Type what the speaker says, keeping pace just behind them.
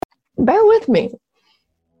bear with me.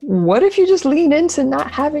 What if you just lean into not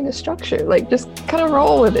having a structure? Like, just kind of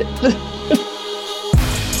roll with it.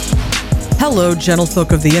 Hello,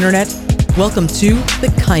 gentlefolk of the internet. Welcome to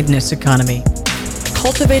the Kindness Economy.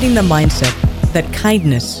 Cultivating the mindset that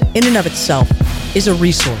kindness, in and of itself, is a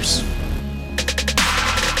resource.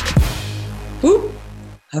 Boop.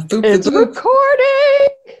 It's recording!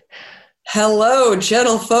 Hello,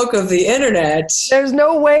 gentlefolk of the internet. There's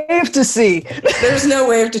no wave to see. There's no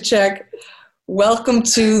wave to check. Welcome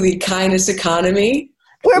to the Kindness Economy.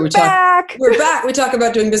 We're back! We're back. We talk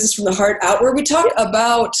about doing business from the heart outward. We talk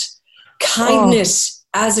about kindness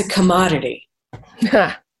as a commodity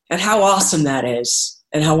and how awesome that is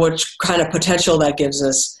and how much kind of potential that gives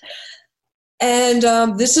us. And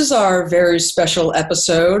this is our very special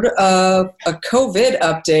episode of a COVID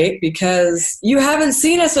update because you haven't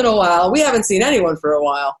seen us in a while. We haven't seen anyone for a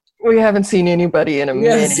while. We haven't seen anybody in a minute.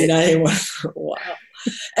 We haven't seen anyone for a while.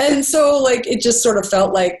 And so, it just sort of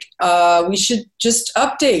felt like we should just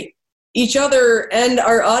update each other and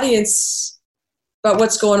our audience about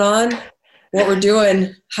what's going on, what we're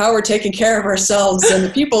doing, how we're taking care of ourselves and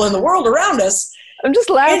the people in the world around us. I'm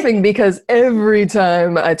just laughing because every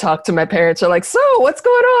time I talk to my parents, they're like, so what's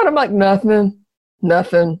going on? I'm like,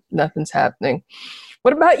 nothing's happening.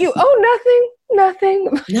 What about you? Oh,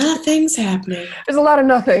 nothing. Nothing's happening. There's a lot of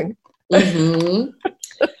nothing. Mm-hmm.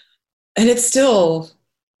 And it's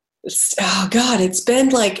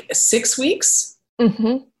been 6 weeks.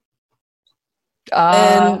 Mm-hmm.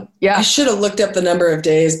 And yeah. I should have looked up the number of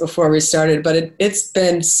days before we started, but it's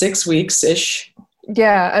been 6 weeks-ish.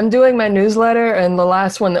 Yeah, I'm doing my newsletter, and the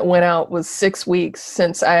last one that went out was 6 weeks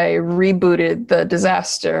since I rebooted the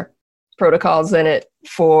disaster protocols in it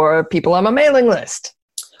for people on my mailing list.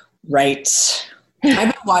 Right.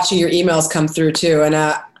 I've been watching your emails come through too, and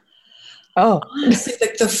honestly,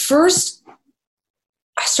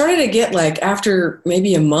 I started to get after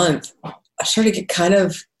maybe a month, I started to get kind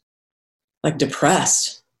of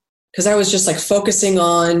depressed because I was just focusing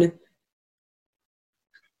on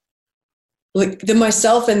the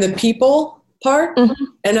myself and the people part. Mm-hmm.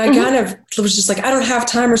 And I kind of was just I don't have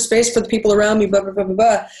time or space for the people around me, blah, blah, blah, blah,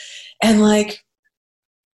 blah. And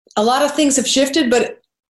a lot of things have shifted, but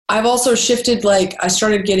I've also shifted, I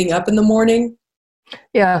started getting up in the morning.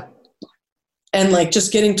 Yeah. And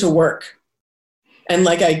just getting to work. And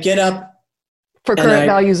I get up. For current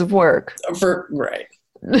values of work. Right.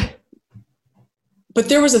 But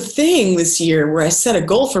there was a thing this year where I set a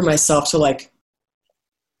goal for myself to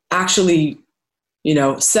actually,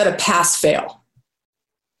 set a pass fail.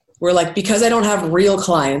 Where because I don't have real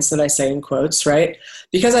clients that I say in quotes, right?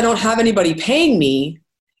 Because I don't have anybody paying me,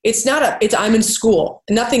 I'm in school.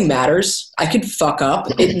 Nothing matters. I could fuck up.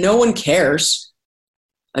 No one cares.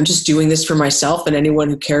 I'm just doing this for myself and anyone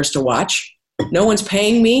who cares to watch. No one's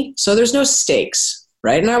paying me, so there's no stakes,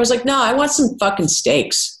 right? And I was like, no, I want some fucking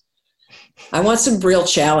stakes. I want some real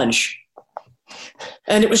challenge.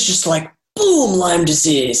 And it was just boom, Lyme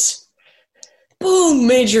disease. Boom,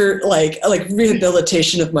 major,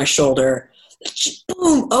 rehabilitation of my shoulder.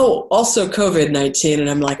 Boom, oh, also COVID-19. And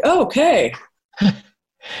I'm like, oh, okay. The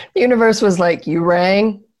universe was you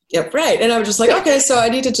rang. Yep, right. And I was just okay, so I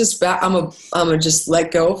need to just I'm gonna just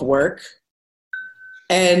let go of work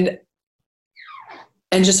and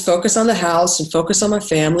just focus on the house and focus on my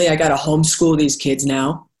family. I gotta homeschool these kids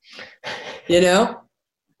now. And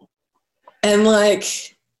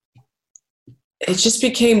it just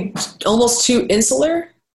became almost too insular.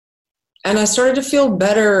 And I started to feel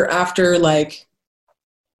better after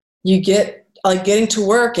you get getting to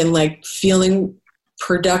work and feeling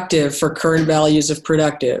productive for current values of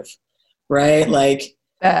productive, right?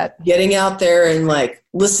 Getting out there and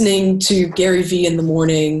listening to Gary Vee in the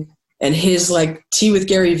morning, and his Tea with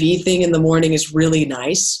Gary Vee thing in the morning is really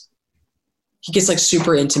nice. He gets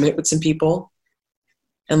super intimate with some people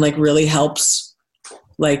and really helps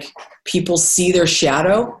people see their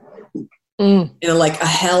shadow in a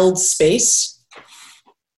held space.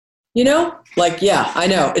 Yeah, I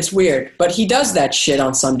know it's weird, but he does that shit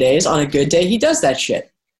on some days. On a good day, he does that shit.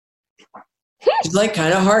 It's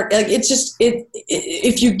kind of hard. It's just,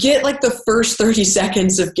 if you get the first 30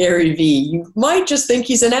 seconds of Gary Vee, you might just think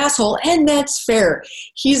he's an asshole, and that's fair.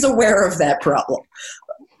 He's aware of that problem.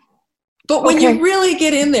 But when you really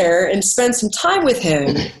get in there and spend some time with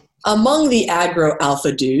him among the aggro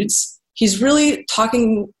alpha dudes, he's really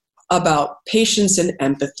talking about patience and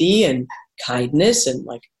empathy and kindness, and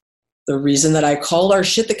the reason that I call our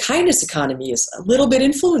shit the kindness economy is a little bit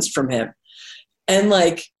influenced from him. And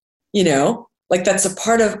that's a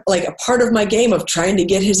part of my game of trying to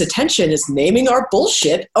get his attention is naming our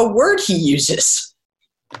bullshit a word he uses.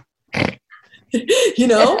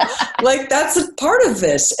 Like, that's a part of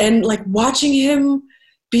this. And like watching him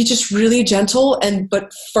be just really gentle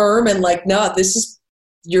but firm and like, no, this is,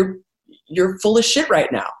 you're full of shit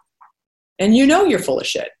right now. And you know you're full of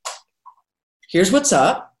shit. Here's what's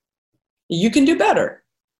up. You can do better.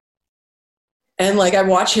 And like, I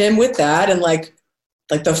watch him with that. And like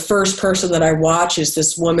the first person that I watch is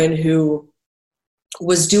this woman who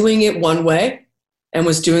was doing it one way and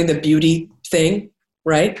was doing the beauty thing,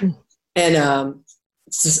 right? And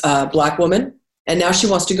it's this Black woman. And now she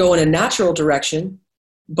wants to go in a natural direction,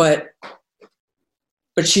 but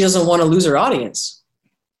she doesn't want to lose her audience.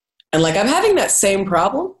 And like, I'm having that same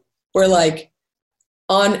problem where like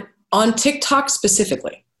on TikTok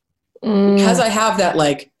specifically, because I have that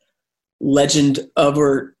like legend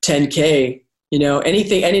over 10K, you know,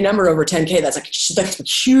 any number over 10K, that's the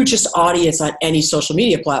hugest audience on any social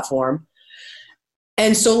media platform.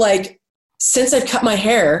 And so like, since I've cut my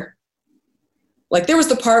hair, like there was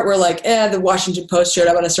the part where like, the Washington Post showed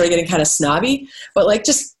up and I started getting kind of snobby, but like,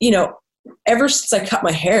 just, you know, ever since I cut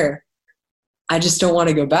my hair, I just don't want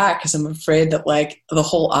to go back because I'm afraid that like the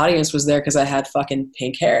whole audience was there because I had fucking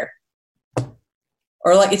pink hair.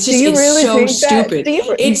 Or like, it's just, it's really so stupid.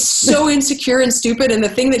 It's so insecure and stupid. And the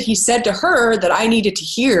thing that he said to her that I needed to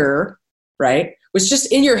hear, right, was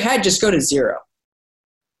just in your head, just go to 0.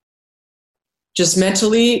 Just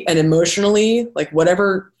mentally and emotionally, like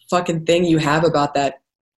whatever fucking thing you have about that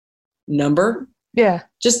number. Yeah.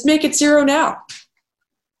 Just make it 0 now.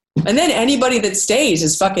 And then anybody that stays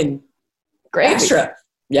is fucking great. Extra.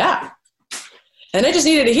 Yeah. And I just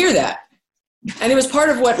needed to hear that. And it was part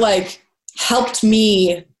of what like helped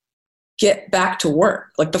me get back to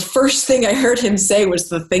work. Like the first thing I heard him say was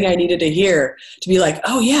the thing I needed to hear to be like,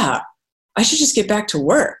 oh yeah, I should just get back to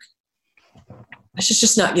work. I should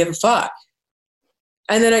just not give a fuck.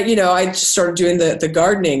 And then I just started doing the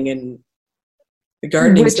gardening, and the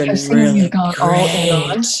gardening's been really great.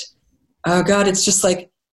 Oh God, it's just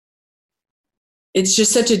like, it's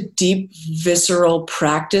just such a deep, visceral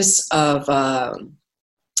practice of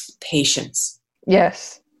patience.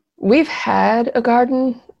 Yes. We've had a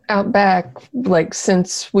garden out back, like,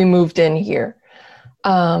 since we moved in here.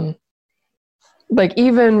 Like,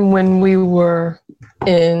 even when we were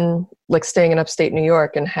staying in upstate New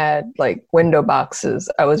York and had, like, window boxes,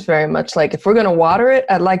 I was very much like, if we're going to water it,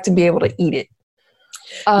 I'd like to be able to eat it.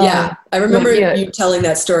 Yeah, I remember you telling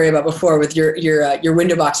that story about before with your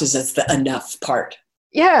window boxes. That's the enough part.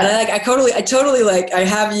 Yeah, and I totally like, I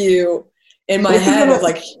have you in my head of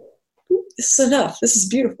like, this is enough. This is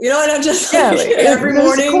beautiful. You know, and I'm just like, every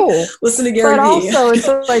morning listen to Gary But Vee. also,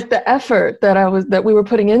 it's like the effort that we were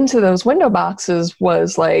putting into those window boxes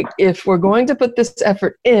was like, if we're going to put this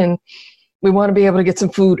effort in, we want to be able to get some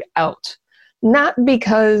food out. Not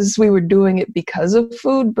because we were doing it because of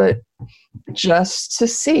food, but just to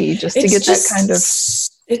see, to get that kind of.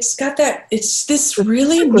 It's got that. It's this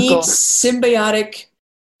really neat symbiotic.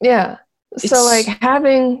 Yeah. So like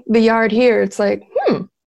having the yard here, it's like,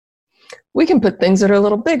 we can put things that are a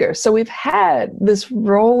little bigger. So we've had this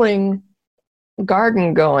rolling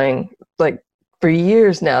garden going like for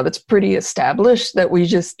years now. That's pretty established that we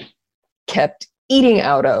just kept eating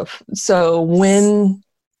out of. So when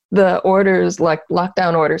the orders, like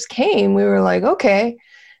lockdown orders came, we were like, okay.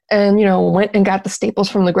 And, went and got the staples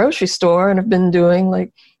from the grocery store and have been doing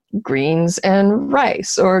like greens and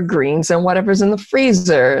rice, or greens and whatever's in the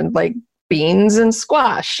freezer, and like beans and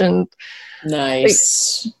squash, and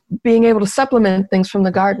nice. Like, being able to supplement things from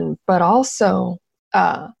the garden. But also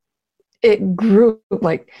it grew,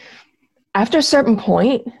 like, after a certain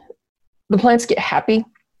point, the plants get happy.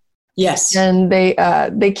 Yes. And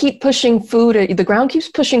they keep pushing food at you. The ground keeps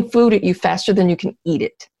pushing food at you faster than you can eat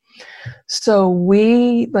it. So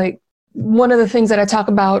one of the things that I talk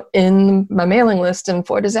about in my mailing list and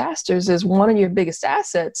for disasters is one of your biggest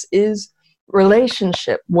assets is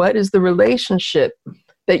relationship. What is the relationship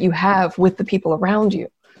that you have with the people around you?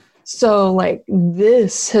 So like,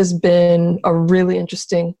 this has been a really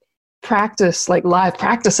interesting practice, like live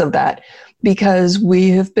practice of that, because we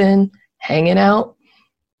have been hanging out,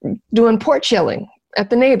 doing porch yelling at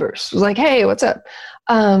the neighbors. It was like, hey, what's up?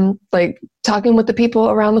 Like talking with the people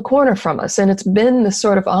around the corner from us. And it's been this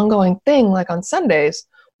sort of ongoing thing, like on Sundays,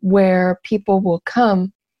 where people will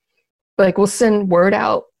come, like we'll send word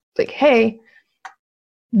out, like, hey,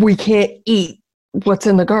 we can't eat what's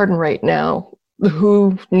in the garden right now.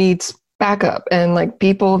 Who needs backup? And like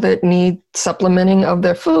people that need supplementing of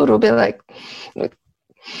their food will be like,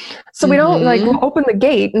 so we don't like open the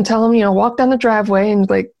gate and tell them, walk down the driveway and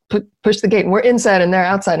like push the gate, and we're inside and they're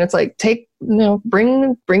outside. And it's like,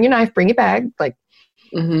 bring your knife, bring your bag, like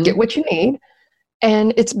get what you need.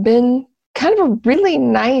 And it's been kind of a really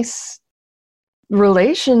nice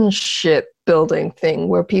relationship building thing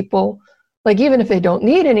where people, like, even if they don't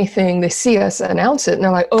need anything, they see us announce it and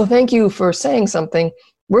they're like, oh, thank you for saying something.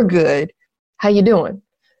 We're good. How you doing?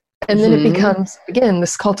 And then it becomes, again,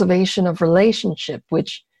 this cultivation of relationship,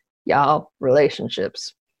 which, y'all,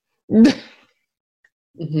 relationships. Just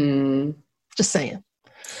saying.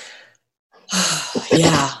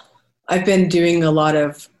 Yeah. I've been doing a lot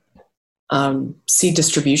of seed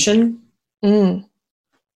distribution. I've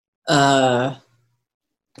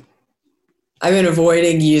been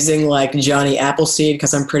avoiding using like Johnny Appleseed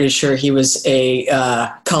because I'm pretty sure he was a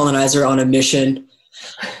colonizer on a mission.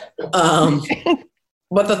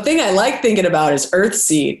 But the thing I like thinking about is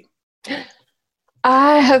Earthseed.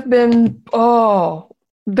 I have been,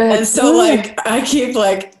 and so like I keep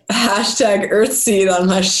like hashtag Earthseed on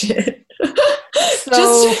my shit.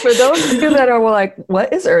 So for those of you that are like,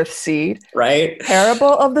 what is Earthseed? Right.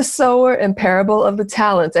 Parable of the Sower and Parable of the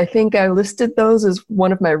Talents. I think I listed those as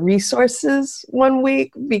one of my resources one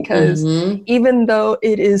week because even though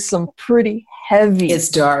it is some pretty heavy, it's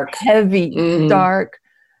dark, dark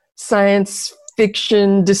science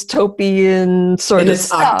fiction, dystopian sort of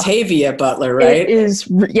stuff. It's Octavia Butler, right? It is,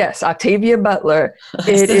 yes, Octavia Butler.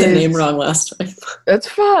 I said the name wrong last time. That's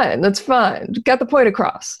fine. Got the point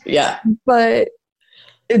across. Yeah. But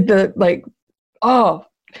if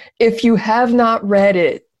you have not read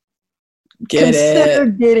it, consider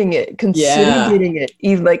getting it. Getting it.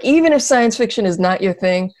 Even if science fiction is not your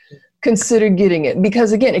thing, consider getting it.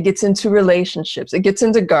 Because again, it gets into relationships. It gets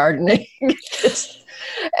into gardening.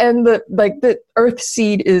 And the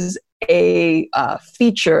Earthseed is a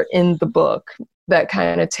feature in the book that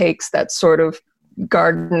kind of takes that sort of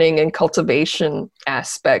gardening and cultivation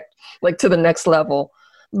aspect like to the next level.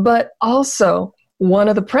 But also one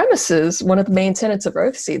of the main tenets of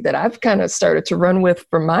Earthseed that I've kind of started to run with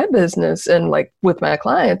for my business and like with my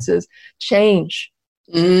clients is change.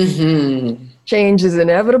 Change is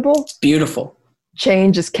inevitable. It's beautiful.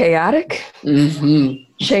 Change is chaotic.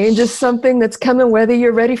 Change is something that's coming whether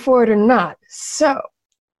you're ready for it or not. So,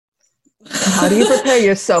 how do you prepare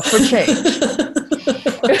yourself for change?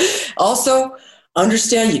 Also,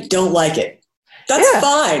 understand you don't like it. That's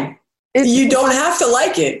fine. You don't have to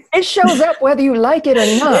like it. It shows up whether you like it or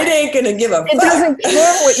not. It ain't going to give a fuck. It doesn't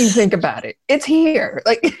care what you think about it. It's here.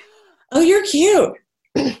 Like, oh, you're cute.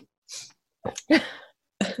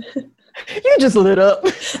 You just lit up.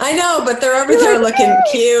 I know, but they're over there looking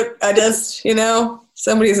cute. I just,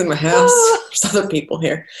 somebody's in my house. There's other people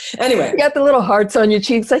here. Anyway. You got the little hearts on your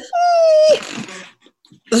cheeks like,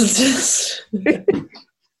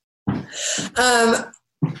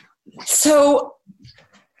 So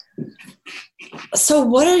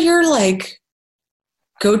what are your like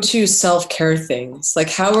go-to self-care things? Like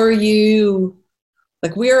how are you,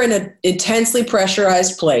 like we are in an intensely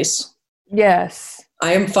pressurized place. Yes.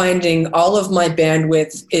 I am finding all of my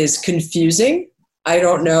bandwidth is confusing. I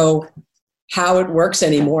don't know how it works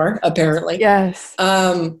anymore, apparently. Yes.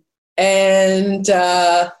 And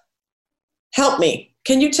help me.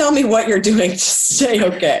 Can you tell me what you're doing to stay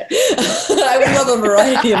okay? I would love a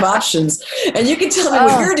variety of options. And you can tell me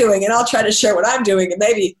what you're doing, and I'll try to share what I'm doing, and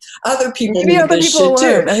maybe other people need this shit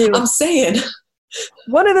too. I'm saying.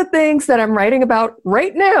 One of the things that I'm writing about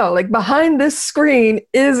right now, like behind this screen,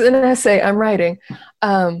 is an essay I'm writing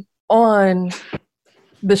on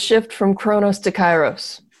the shift from Chronos to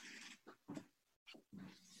Kairos.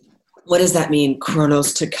 What does that mean,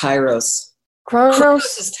 Chronos to Kairos?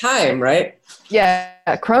 Chronos is time, right? Yeah,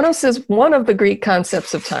 Chronos is one of the Greek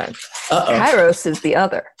concepts of time. Kairos is the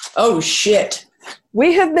other. Oh, shit.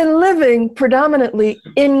 We have been living predominantly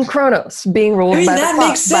in Chronos, being ruled by the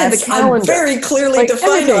clock, by the calendar. I'm very clearly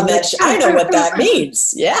defined on that. I know what that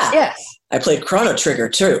means. Yeah. Yes. I played Chrono Trigger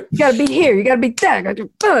too. You gotta be here. You gotta be there.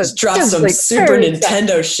 Just drop some like Super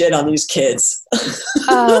Nintendo shit on these kids.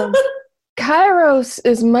 Kairos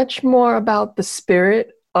is much more about the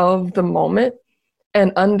spirit of the moment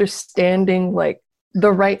and understanding like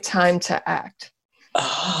the right time to act.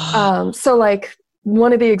 So like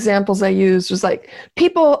one of the examples I used was like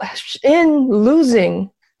people in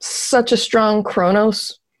losing such a strong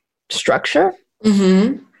Chronos structure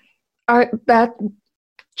are that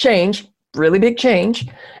change, really big change.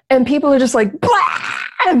 And people are just like, blah,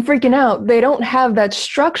 and freaking out. They don't have that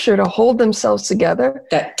structure to hold themselves together.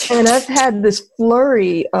 And I've had this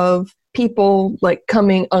flurry of people like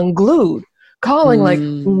coming unglued, calling like,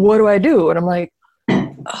 what do I do? And I'm like,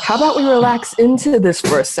 how about we relax into this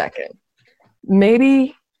for a second?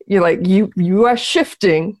 Maybe you're like, you are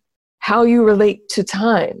shifting how you relate to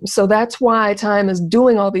time. So that's why time is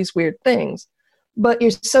doing all these weird things. But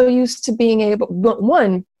you're so used to being able,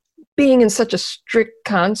 one, being in such a strict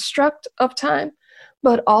construct of time,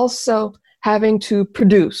 but also having to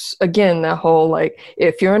produce. Again, that whole like,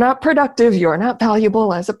 if you're not productive, you're not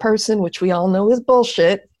valuable as a person, which we all know is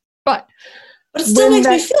bullshit. But it still makes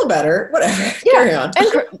me feel better. Whatever. Yeah, Carry on.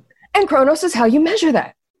 And Chronos is how you measure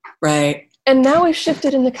that. Right. And now we've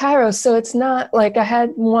shifted into Kairos. So it's not like I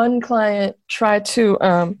had one client try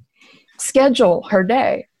to schedule her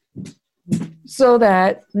day so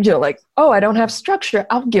that, like, oh, I don't have structure.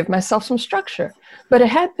 I'll give myself some structure. But it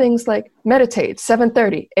had things like meditate,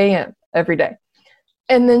 7:30 a.m. every day.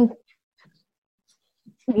 And then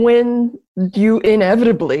when you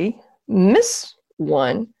inevitably miss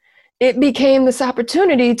one, it became this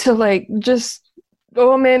opportunity to like just,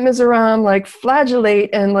 oh man, miseram, like flagellate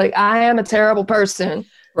and like, I am a terrible person.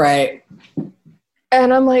 Right.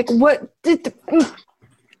 And I'm like,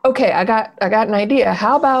 okay, I got an idea.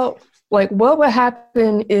 How about like, what would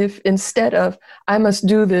happen if instead of I must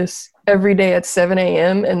do this every day at 7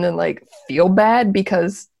 a.m. and then like feel bad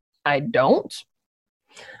because I don't?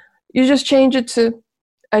 You just change it to,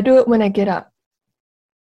 I do it when I get up.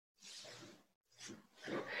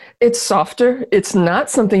 It's softer. It's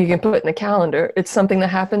not something you can put in a calendar. It's something that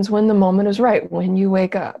happens when the moment is right, when you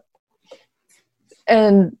wake up.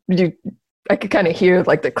 And I could kind of hear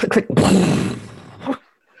like the click, click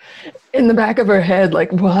in the back of her head,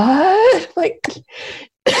 like, what? Like,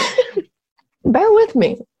 bear with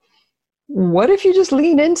me. What if you just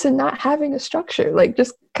lean into not having a structure? Like,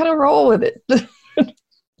 just kind of roll with it.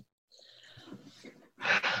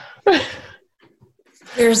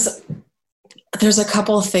 There's a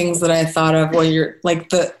couple of things that I thought of when you're like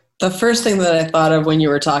the first thing that I thought of when you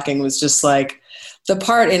were talking was just like the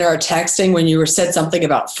part in our texting when you said something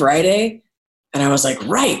about Friday, and I was like,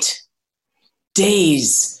 right,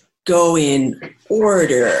 days go in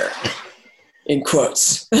order, in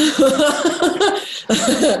quotes. Time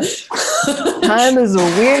is a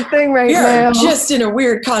weird thing right now. Just in a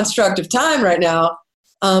weird construct of time right now.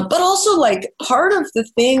 But also like part of the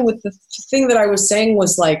thing with the thing that I was saying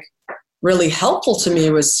was like really helpful to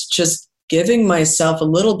me was just giving myself a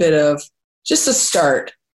little bit of just a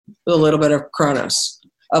start with a little bit of Chronos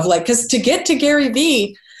of like, because to get to Gary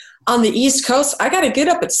Vee on the East Coast, I got to get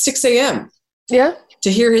up at 6 a.m. Yeah.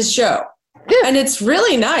 to hear his show. Yeah. And it's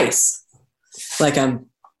really nice. Like I'm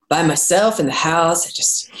by myself in the house. I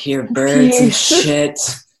just hear birds and shit,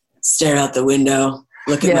 stare out the window,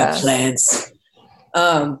 look at my plants.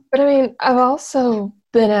 But I mean, I've also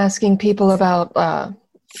been asking people about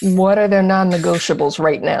what are their non-negotiables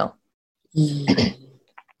right now?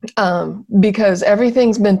 Because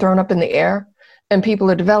everything's been thrown up in the air and people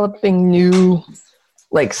are developing new,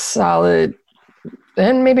 like solid,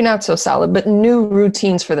 and maybe not so solid, but new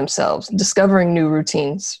routines for themselves, discovering new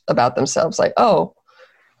routines about themselves. Like,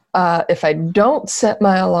 if I don't set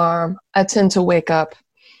my alarm, I tend to wake up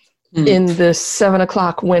in this 7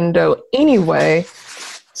 o'clock window anyway.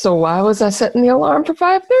 So why was I setting the alarm for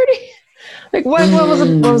 5:30? Like, what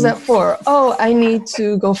was that for? Oh, I need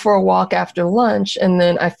to go for a walk after lunch, and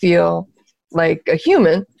then I feel like a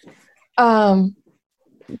human,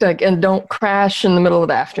 like, and don't crash in the middle of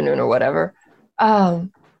the afternoon or whatever.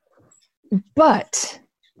 But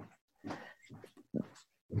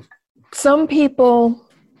some people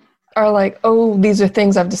are like, oh, these are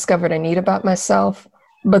things I've discovered I need about myself.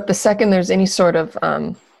 But the second there's any sort of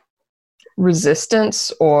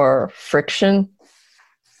resistance or friction,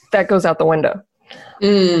 that goes out the window.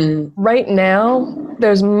 Right now,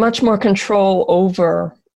 there's much more control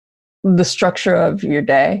over the structure of your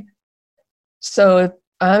day. So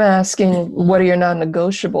I'm asking, what are your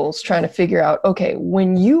non-negotiables? Trying to figure out, okay,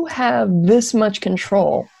 when you have this much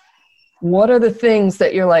control, what are the things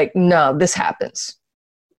that you're like, no, this happens.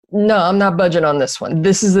 No, I'm not budging on this one.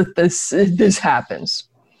 This happens.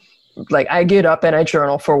 Like I get up and I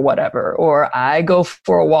journal for whatever, or I go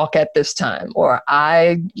for a walk at this time, or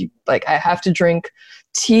I have to drink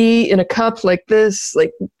tea in a cup like this.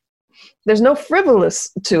 Like there's no frivolous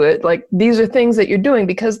to it. Like these are things that you're doing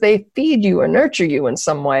because they feed you or nurture you in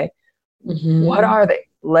some way. What are they?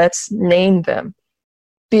 Let's name them.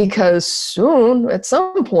 Because soon, at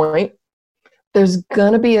some point, there's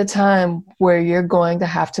going to be a time where you're going to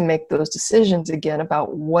have to make those decisions again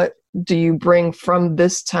about what do you bring from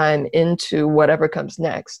this time into whatever comes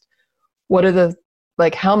next. What are the,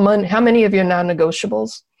 like, how many of your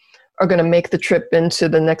non-negotiables are going to make the trip into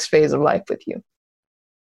the next phase of life with you?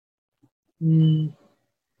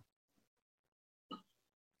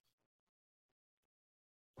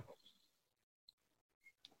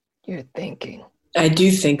 You're thinking. I do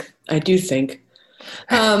think.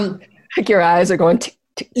 Like your eyes are going tick,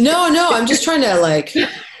 tick, tick. No, I'm just trying to like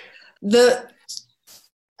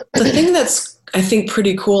The thing that's, I think,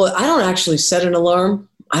 pretty cool, I don't actually set an alarm.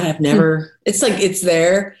 I've never, it's like it's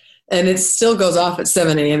there and it still goes off at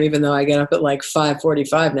 7 a.m. even though I get up at like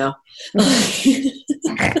 5:45 now.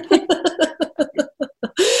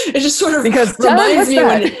 It just sort of Because reminds me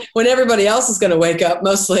when everybody else is going to wake up,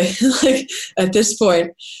 mostly like at this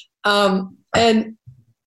point. And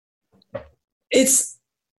it's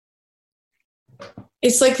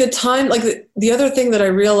like the time, like the other thing that I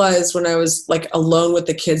realized when I was like alone with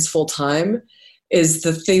the kids full time is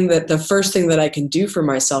the first thing that I can do for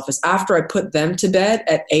myself is after I put them to bed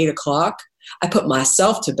at 8 o'clock, I put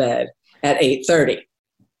myself to bed at 8:30.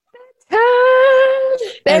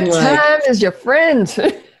 That time is your friend.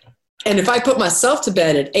 And if I put myself to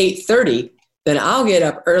bed at 8:30, then I'll get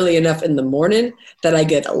up early enough in the morning that I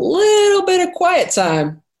get a little bit of quiet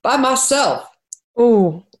time by myself.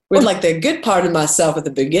 Ooh. With like the good part of myself at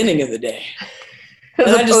the beginning of the day. And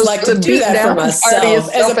I just like to do that for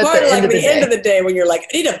myself as a part of like the end of the day when you're like,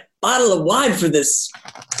 I need a bottle of wine for this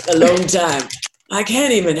alone time. I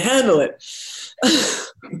can't even handle it.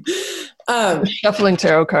 Shuffling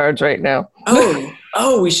tarot cards right now.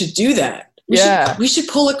 Oh, we should do that. We should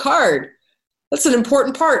pull a card. That's an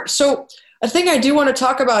important part. So a thing I do want to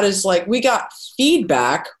talk about is like we got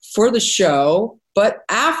feedback for the show, but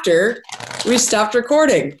after we stopped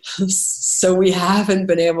recording. So we haven't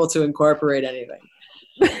been able to incorporate anything.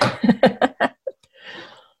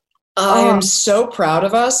 I am so proud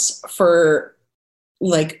of us for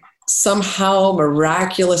like somehow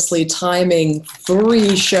miraculously timing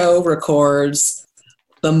 3 show records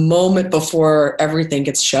the moment before everything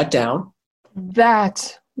gets shut down.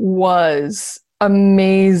 That was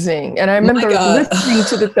amazing. And I remember listening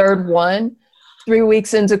to the third one 3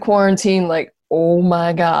 weeks into quarantine, like, oh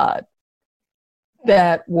my God,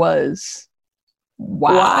 that was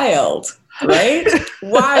wild, right?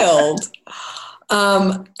 Wild.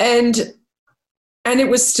 And it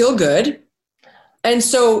was still good. And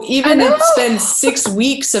so even if it's been 6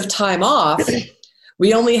 weeks of time off,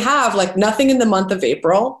 we only have like nothing in the month of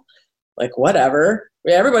April, like whatever.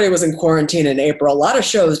 Everybody was in quarantine in April. A lot of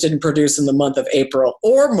shows didn't produce in the month of April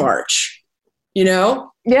or March, you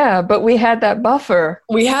know? Yeah, but we had that buffer.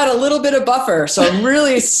 We had a little bit of buffer. So I'm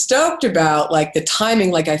really stoked about like the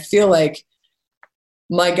timing. Like I feel like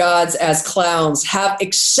my gods as clowns have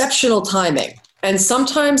exceptional timing. And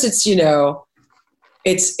sometimes it's, you know,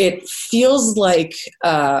 it feels like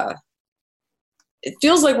what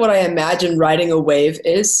I imagine riding a wave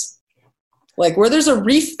is. Like where there's a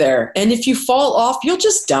reef there, and if you fall off, you'll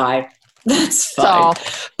just die. That's fine.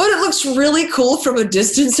 But it looks really cool from a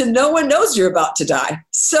distance, and no one knows you're about to die.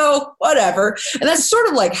 So whatever. And that's sort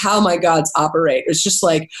of like how my gods operate. It's just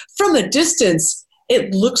like from a distance,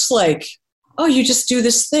 it looks like, oh, you just do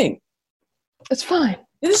this thing. It's fine.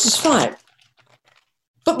 This is fine.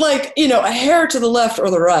 But like, you know, a hair to the left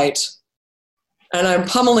or the right, and I'm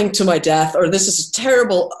pummeling to my death, or this is a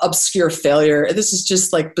terrible, obscure failure. This is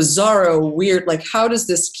just like bizarro, weird. Like, how does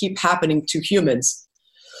this keep happening to humans?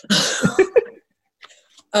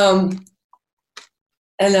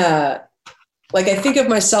 Like, I think of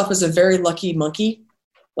myself as a very lucky monkey,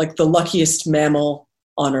 like the luckiest mammal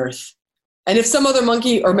on Earth. And if some other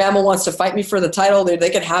monkey or mammal wants to fight me for the title, they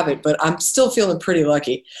can have it, but I'm still feeling pretty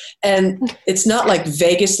lucky. And it's not like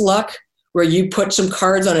Vegas luck, where you put some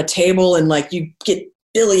cards on a table and like you get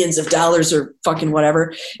billions of dollars or fucking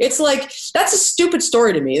whatever. It's like, that's a stupid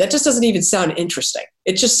story to me. That just doesn't even sound interesting.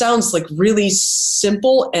 It just sounds like really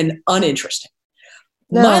simple and uninteresting.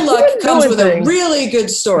 No, my luck comes with a really good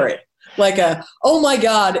story. Like oh my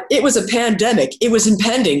God, it was a pandemic. It was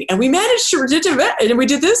impending. And we managed to, and we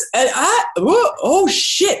did this. And oh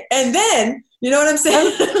shit. And then, you know what I'm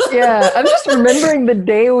saying? Yeah, I'm just remembering the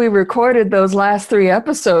day we recorded those last 3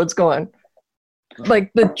 episodes going,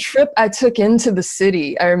 like the trip I took into the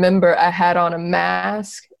city. I remember I had on a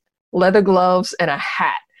mask, leather gloves, and a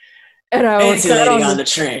hat. And I was on the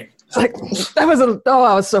train. Like I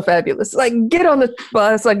was so fabulous. Like get on the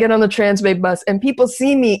bus, I get on the Transbay bus, and people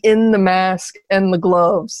see me in the mask and the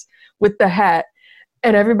gloves with the hat,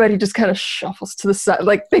 and everybody just kind of shuffles to the side,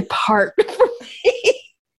 like they part for me.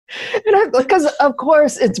 And because of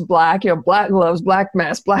course it's black, you know, black gloves, black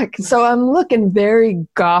mask, black. So I'm looking very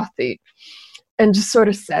gothy and just sort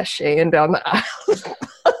of sashaying down the aisle.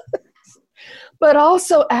 But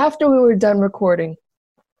also after we were done recording,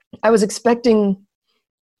 I was expecting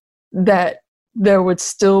that there would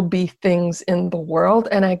still be things in the world.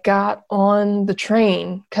 And I got on the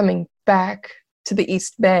train coming back to the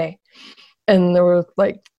East Bay, and there were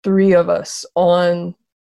like 3 of us on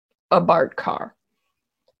a BART car.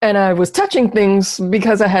 And I was touching things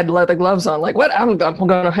because I had leather gloves on. Like, what? I'm going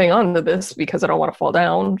to hang on to this because I don't want to fall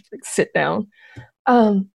down, like, sit down.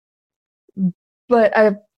 But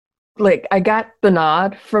I got the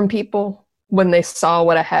nod from people when they saw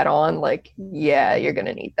what I had on. Like, yeah, you're going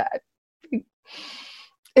to need that.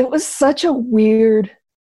 It was such a weird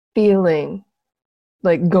feeling,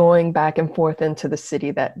 like going back and forth into the city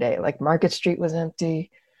that day. Like, Market Street was empty.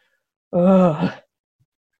 Ugh.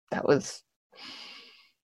 That was...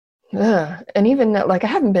 and even like I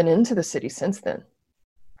haven't been into the city since then.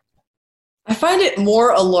 I find it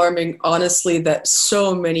more alarming, honestly, that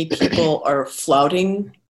so many people are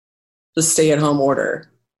flouting the stay-at-home order.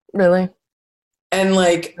 Really? And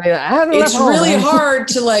like, it's really hard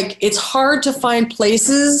to it's hard to find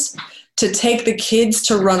places to take the kids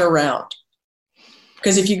to run around.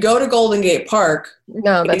 Because if you go to Golden Gate Park,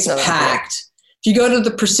 it's packed. If you go to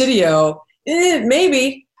the Presidio,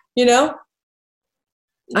 maybe,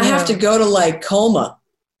 I have to go to like Colma,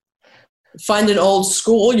 find an old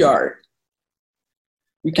schoolyard.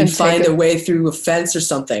 We can find a way through a fence or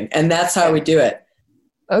something. And that's how we do it.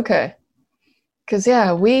 Okay. Because,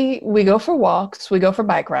 we go for walks. We go for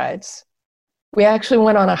bike rides. We actually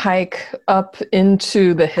went on a hike up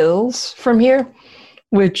into the hills from here,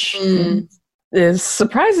 which is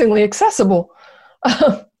surprisingly accessible.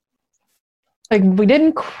 Like, we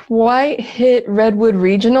didn't quite hit Redwood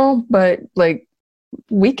Regional, but like,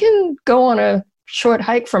 we can go on a short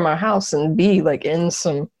hike from our house and be like in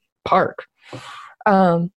some park.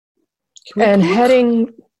 And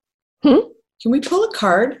heading... Can we pull a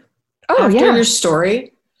card after your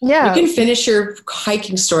story? Yeah. You can finish your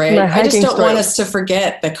hiking story. I just don't want us to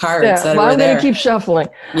forget the cards that were I'm there. going to keep shuffling.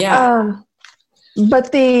 Yeah.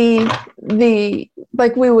 But we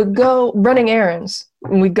would go running errands,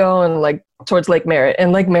 and we'd go and like towards Lake Merritt,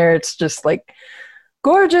 and Lake Merritt's just like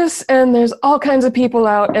gorgeous, and there's all kinds of people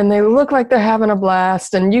out, and they look like they're having a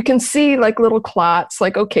blast, and you can see like little clots,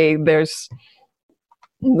 like, okay,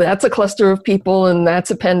 that's a cluster of people, and that's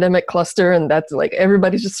a pandemic cluster, and that's like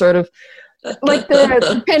everybody's just sort of like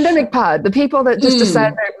the pandemic pod, the people that just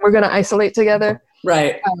decide that we're going to isolate together.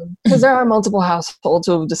 Right. Because there are multiple households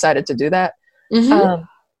who have decided to do that.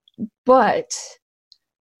 But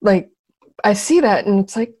like, I see that, and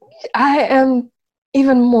it's like, I am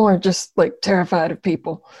even more just like terrified of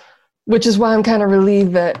people, which is why I'm kind of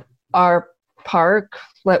relieved that our park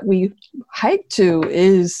that we hike to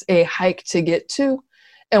is a hike to get to.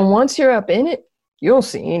 And once you're up in it, you'll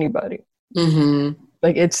see anybody.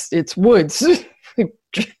 Like, it's woods,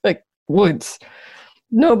 like woods.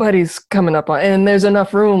 Nobody's coming up on, and there's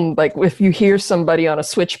enough room. Like, if you hear somebody on a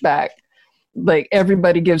switchback, like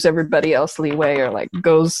everybody gives everybody else leeway, or like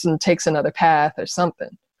goes and takes another path or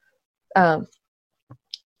something. I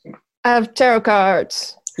have tarot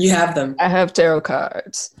cards. You have them. I have tarot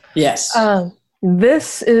cards. Yes.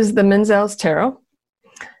 This is the Menzel's Tarot.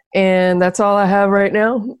 And that's all I have right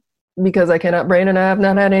now because I cannot brain and I have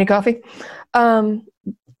not had any coffee.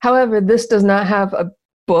 However, this does not have a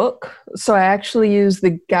book. So I actually use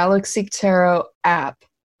the Galaxy Tarot app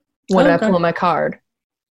when I pull my card.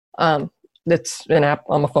 It's an app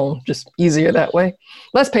on my phone, just easier that way.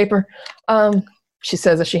 Less paper. She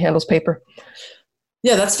says that she handles paper.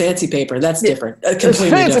 Yeah, that's fancy paper. That's different. Completely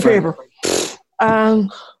fancy different. Paper.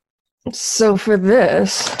 So for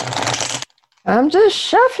this, I'm just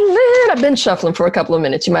shuffling. I've been shuffling for a couple of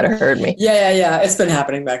minutes. You might have heard me. Yeah. It's been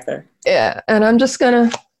happening back there. Yeah, and I'm just going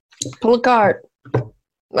to pull a card.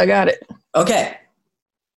 I got it. Okay.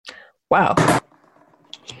 Wow.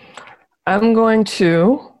 I'm going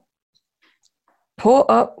to pull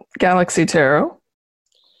up Galaxy Tarot.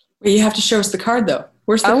 Well, you have to show us the card, though.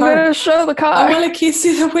 Where's the card? I'm going to show the card. I want to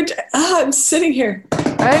see the window. I'm sitting here.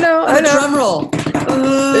 I know. The drum roll.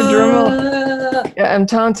 The drum roll. Yeah, I'm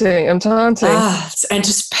taunting. And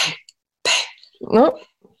just pay. Nope.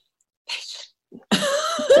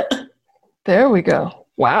 There we go.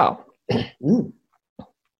 Wow.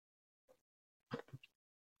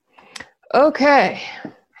 Okay.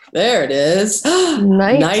 There it is.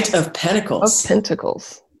 Knight of Pentacles. Of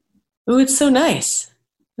Pentacles. Oh, it's so nice.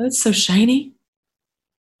 Oh, it's so shiny.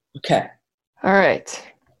 Okay. All right.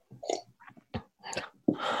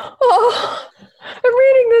 Oh, I'm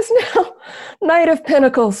reading this now. Knight of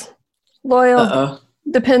Pentacles. Loyal,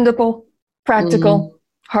 dependable, practical,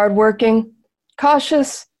 hardworking,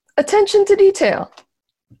 cautious, attention to detail.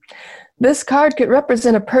 This card could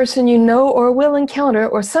represent a person you know or will encounter,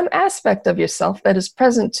 or some aspect of yourself that is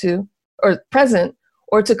present or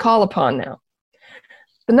to call upon now.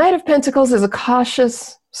 The Knight of Pentacles is a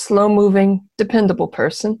cautious, slow-moving, dependable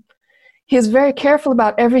person. He is very careful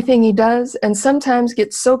about everything he does and sometimes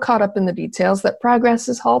gets so caught up in the details that progress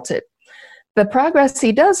is halted. The progress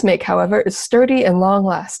he does make, however, is sturdy and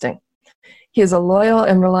long-lasting. He is a loyal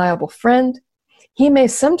and reliable friend. He may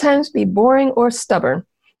sometimes be boring or stubborn,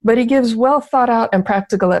 but he gives well thought out and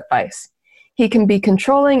practical advice. He can be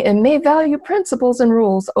controlling and may value principles and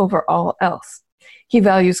rules over all else. He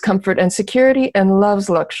values comfort and security and loves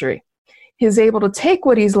luxury. He is able to take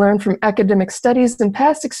what he's learned from academic studies and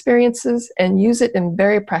past experiences and use it in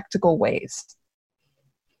very practical ways.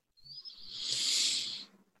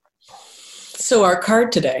 So our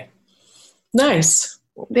card today. Nice.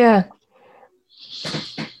 Yeah.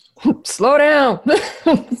 Slow down.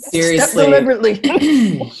 Seriously. Step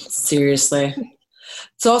deliberately. Seriously.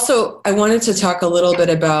 It's also, I wanted to talk a little bit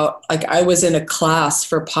about, like, I was in a class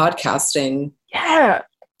for podcasting. Yeah.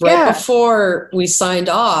 Before we signed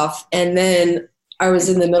off, and then I was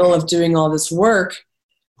in the middle of doing all this work,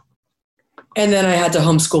 and then I had to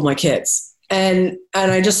homeschool my kids. And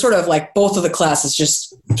I just sort of, like, both of the classes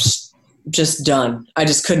just done. I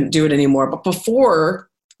just couldn't do it anymore. But before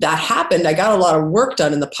that happened, I got a lot of work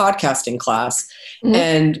done in the podcasting class. Mm-hmm.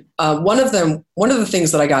 And one of the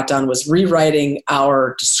things that I got done was rewriting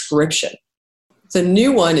our description. The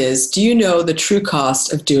new one is, do you know the true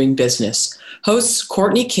cost of doing business? Hosts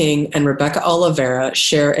Courtney King and Rebecca Oliveira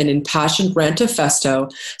share an impassioned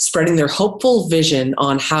rantifesto, spreading their hopeful vision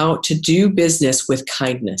on how to do business with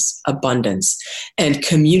kindness, abundance, and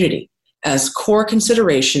community as core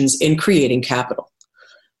considerations in creating capital.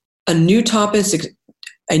 A new topic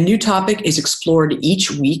is explored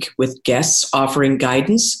each week with guests offering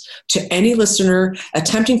guidance to any listener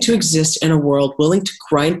attempting to exist in a world willing to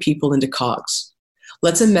grind people into cogs.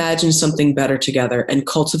 Let's imagine something better together and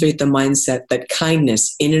cultivate the mindset that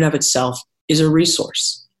kindness in and of itself is a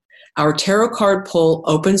resource. Our tarot card pull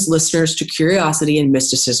opens listeners to curiosity and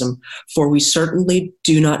mysticism, for we certainly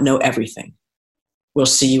do not know everything. We'll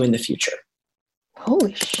see you in the future.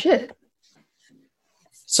 Holy shit.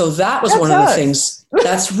 So that's one of the things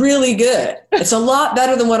that's really good. It's a lot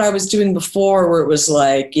better than what I was doing before, where it was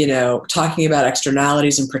like, talking about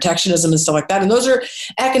externalities and protectionism and stuff like that. And those are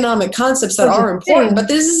economic concepts that are important, but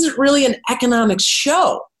this isn't really an economic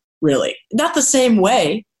show, really. Not the same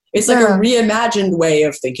way. It's like a reimagined way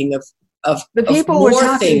of thinking of the people of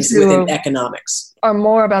more things within economics. Are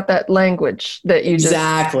more about that language that you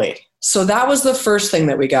Exactly. So that was the first thing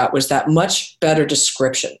that we got, was that much better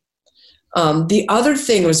description. The other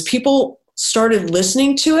thing was people started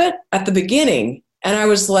listening to it at the beginning, and I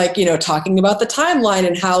was like, talking about the timeline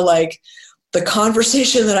and how, like, the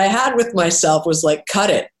conversation that I had with myself was like, cut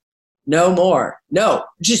it. No more. No,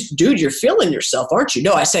 just, dude, you're feeling yourself, aren't you?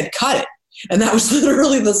 No, I said, cut it. And that was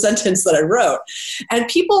literally the sentence that I wrote. And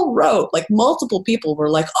people wrote, like, multiple people were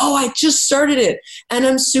like, oh, I just started it, and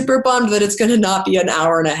I'm super bummed that it's going to not be an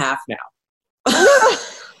hour and a half now.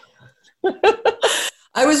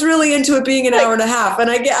 I was really into it being an hour and a half, and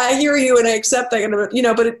I hear you and I accept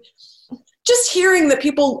that, but just hearing that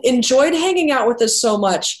people enjoyed hanging out with us so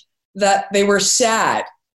much that they were sad.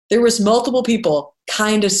 There was multiple people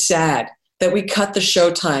kind of sad that we cut the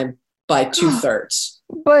show time by 2/3.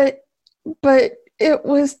 But it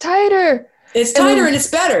was tighter. It's tighter and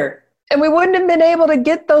it's better. And we wouldn't have been able to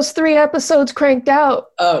get those 3 episodes cranked out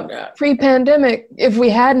pre-pandemic if we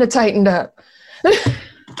hadn't tightened up.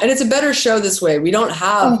 And it's a better show this way. We don't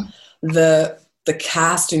have the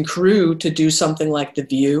cast and crew to do something like The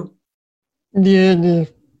View. Yeah. And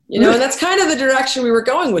that's kind of the direction we were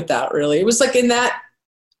going with that, really. It was like in that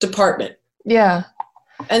department. Yeah.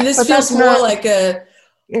 And this feels more like a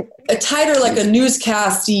tighter, like a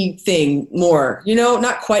newscasty thing more,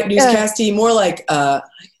 not quite newscasty, more like,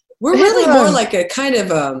 we're really more like a kind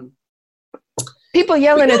of, people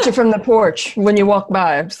yelling at you from the porch when you walk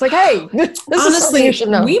by. It's like, hey, this is something you should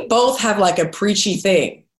know. We both have like a preachy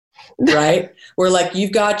thing, right? Where like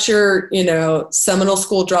you've got your, seminal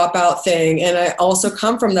school dropout thing. And I also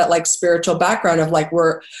come from that like spiritual background of like,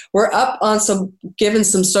 we're up on giving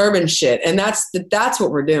some sermon shit. And that's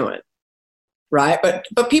what we're doing. Right. But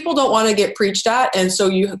people don't want to get preached at. And so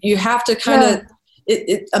you have to kind of,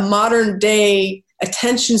 a modern day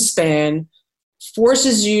attention span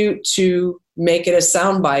forces you to make it a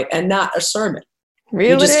soundbite and not a sermon.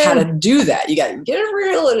 You just got to do that. You got to get it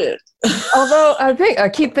real in it. Although I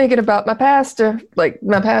keep thinking about my pastor. Like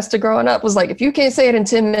my pastor growing up was like, if you can't say it in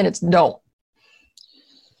 10 minutes, don't.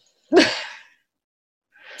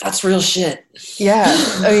 That's real shit. Yeah.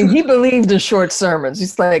 I mean, he believed in short sermons.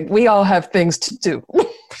 He's like, we all have things to do.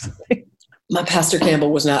 My Pastor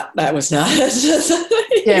Campbell was not. That was not.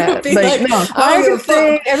 Yeah, like, no, I can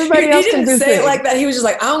sing. Everybody else can do things. He didn't say it like that. He was just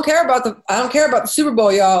like, I don't care about the Super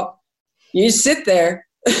Bowl, y'all. You sit there.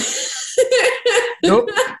 Nope.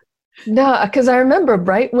 No, because I remember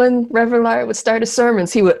right when Reverend Larry would start his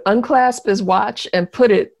sermons, he would unclasp his watch and put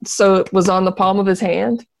it so it was on the palm of his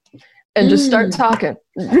hand and just start talking.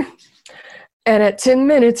 And at 10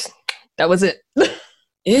 minutes, that was it.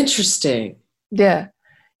 Interesting. Yeah.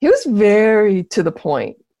 He was very to the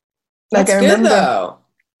point. That's good, though.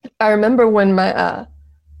 I remember when my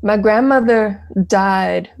grandmother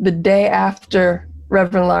died the day after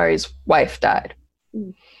Reverend Larry's wife died.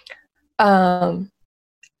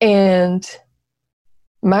 And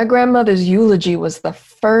my grandmother's eulogy was the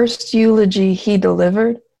first eulogy he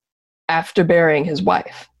delivered after burying his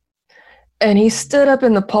wife. And he stood up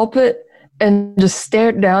in the pulpit and just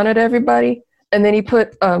stared down at everybody. And then he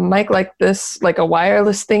put a mic like this, like a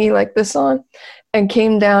wireless thingy like this on, and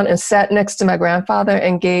came down and sat next to my grandfather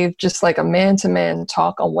and gave just like a man-to-man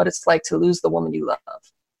talk on what it's like to lose the woman you love.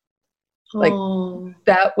 Like,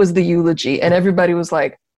 that was the eulogy. And everybody was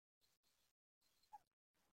like,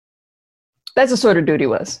 that's the sort of dude he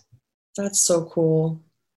was. That's so cool.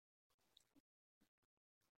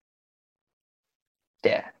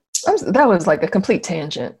 Yeah. That was like a complete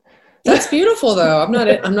tangent. That's beautiful, though. I'm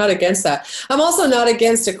not against that. I'm also not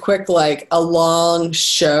against a quick, like a long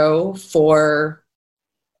show for,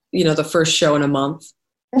 the first show in a month.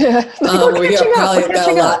 Yeah. We probably got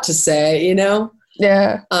a lot to say,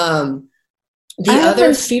 Yeah. The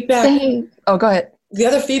other feedback. Oh, go ahead. The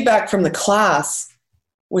other feedback from the class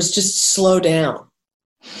was just slow down.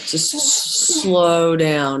 Just slow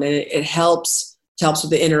down. And it helps with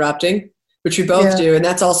the interrupting, which we both do. And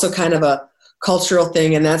that's also kind of a cultural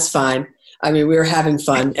thing, and that's fine. I mean, we were having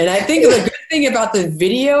fun. And I think the good thing about the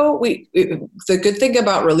video, the good thing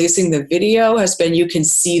about releasing the video has been you can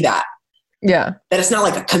see that. Yeah. That it's not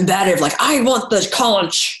like a combative, like, I want the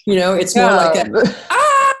conch, it's more like a,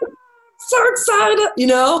 so excited, I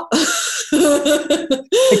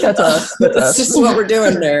think that's us. That's just what we're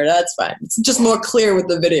doing there. That's fine. It's just more clear with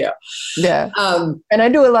the video. Yeah. And I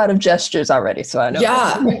do a lot of gestures already, so I know.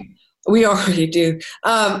 Yeah, we already do.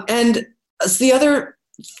 And the other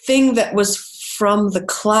thing that was from the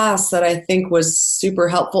class that I think was super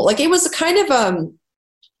helpful, like it was a kind of,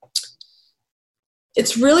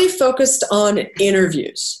 it's really focused on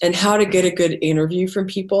interviews and how to get a good interview from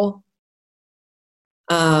people.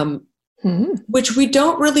 Which we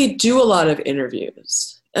don't really do a lot of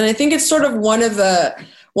interviews. And I think it's sort of one of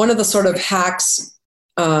the sort of hacks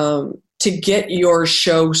to get your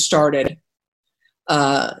show started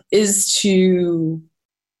is to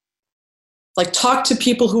like talk to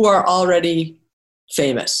people who are already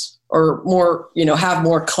famous or more, have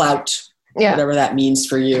more clout, whatever that means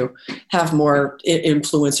for you, have more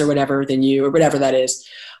influence or whatever than you or whatever that is,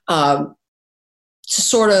 to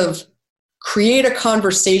sort of create a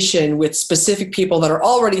conversation with specific people that are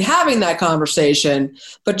already having that conversation,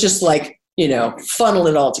 but just like, funnel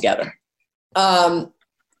it all together.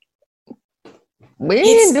 We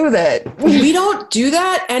didn't do that. We don't do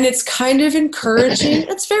that. And it's kind of encouraging.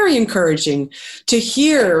 It's very encouraging to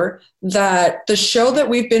hear that the show that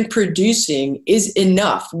we've been producing is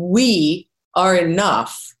enough. We are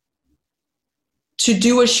enough to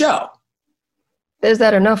do a show. There's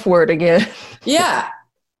that enough word again. Yeah.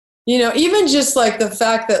 Even just like the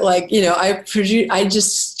fact that like, I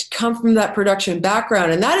just come from that production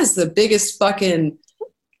background, and that is the biggest fucking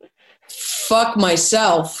fuck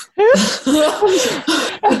myself.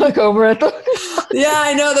 I look over at the. Yeah,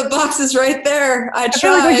 I know the box is right there. I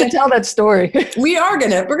feel like we should tell that story. We're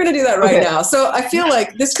gonna do that right now. So I feel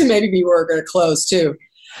like this can maybe be where we're gonna close too.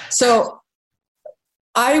 So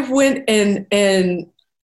I went and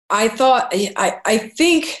I thought I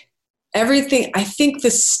think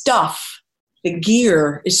the stuff, the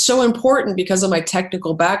gear is so important because of my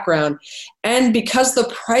technical background and because the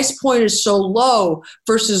price point is so low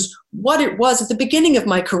versus what it was at the beginning of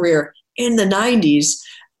my career in the 90s.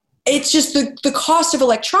 It's just the cost of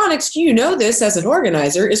electronics, this as an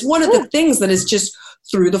organizer, is one of the things that is just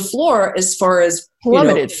through the floor as far as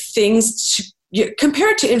things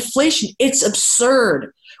compared to inflation. It's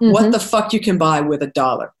absurd what the fuck you can buy with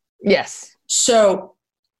 $1. Yes. So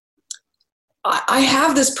I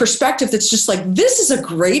have this perspective that's just like, this is a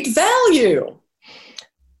great value.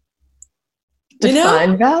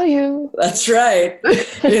 Define value. That's right.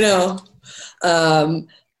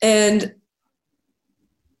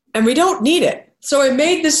 And we don't need it. So I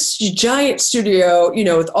made this giant studio,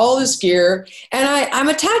 with all this gear, and I'm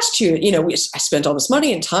attached to it. I spent all this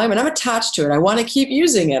money and time, and I'm attached to it. I want to keep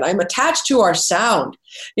using it. I'm attached to our sound.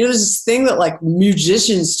 There's this thing that like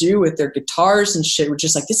musicians do with their guitars and shit. We're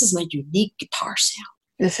just like, this is my unique guitar sound.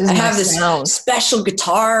 I have this sound. special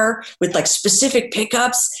guitar with like specific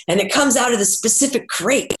pickups, and it comes out of the specific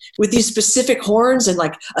crate with these specific horns and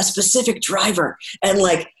like a specific driver and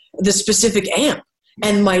like the specific amp.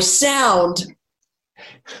 And my sound,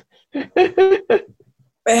 they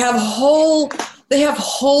have whole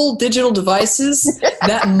digital devices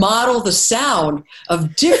that model the sound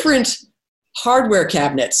of different hardware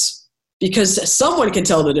cabinets, because someone can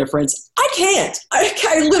tell the difference. I can't.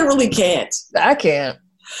 I literally can't. I can't.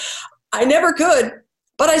 I never could,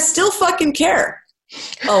 but I still fucking care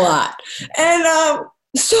a lot. And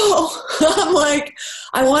so I'm like,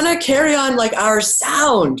 I want to carry on like our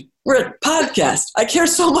sound. We're a podcast. I care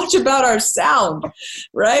so much about our sound,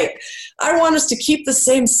 right? I want us to keep the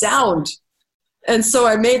same sound. And so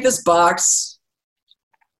I made this box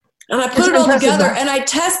and I put it all together and I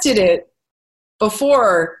tested it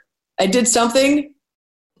before I did something,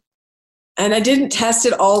 and I didn't test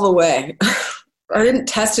it all the way. I didn't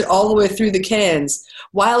test it all the way through the cans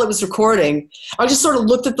while it was recording. I just sort of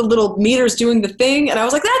looked at the little meters doing the thing, and I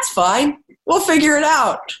was like, that's fine. We'll figure it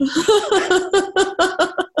out.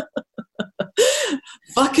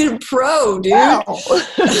 Fucking pro, dude. Wow.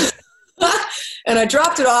 And I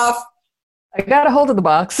dropped it off. I got a hold of the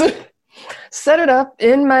box, set it up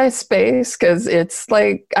in my space, because it's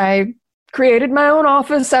like I created my own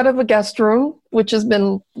office out of a guest room, which has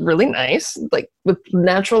been really nice, like with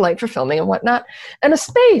natural light for filming and whatnot, and a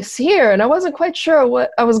space here. And I wasn't quite sure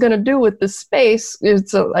what I was going to do with this space.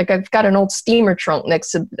 It's like I've got an old steamer trunk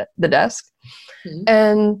next to the desk. Mm-hmm.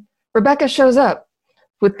 And Rebecca shows up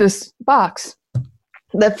with this box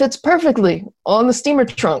that fits perfectly on the steamer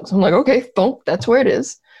trunk. So I'm like, okay, boom, that's where it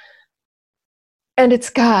is. And it's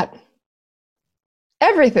got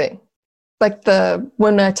everything. Like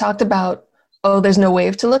when I talked about, there's no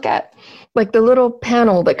wave to look at, like the little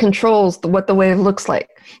panel that controls what the wave looks like.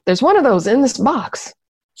 There's one of those in this box.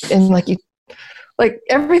 And like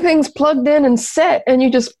everything's plugged in and set, and you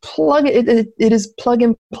just plug it. It is plug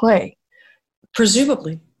and play.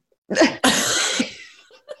 Presumably.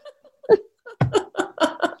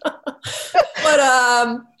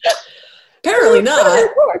 But apparently not.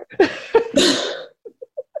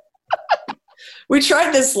 We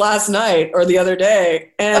tried this last night or the other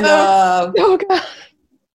day, and oh God.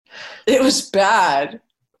 It was bad.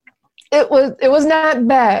 It was not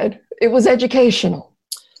bad. It was educational.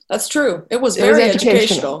 That's true. It was very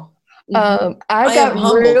educational. I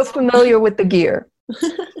got real familiar with the gear.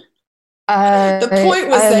 The point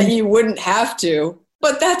was that you wouldn't have to,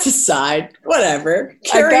 but that's aside. Whatever.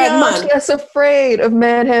 Carry on. Much less afraid of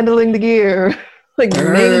manhandling the gear. Like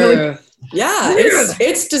mangling. Yeah,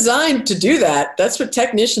 it's designed to do that. That's what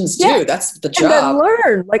technicians do. Yeah. That's the job. And then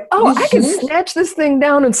learn, like, I can snatch this thing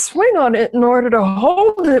down and swing on it in order to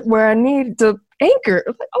hold it where I need to anchor.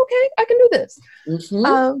 Like, okay, I can do this.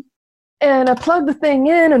 Mm-hmm. And I plugged the thing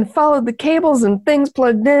in and followed the cables, and things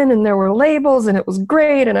plugged in, and there were labels, and it was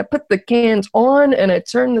great. And I put the cans on, and I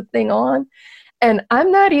turned the thing on, and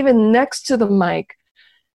I'm not even next to the mic,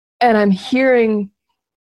 and I'm hearing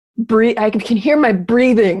I can hear my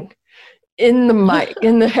breathing in the mic,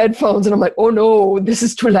 in the headphones, and I'm like, oh no, this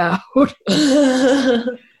is too loud.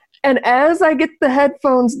 And as I get the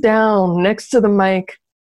headphones down next to the mic,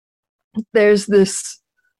 there's this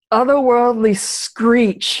otherworldly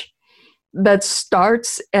screech that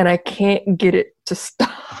starts, and I can't get it to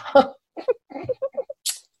stop.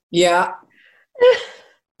 Yeah.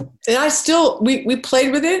 And I still, we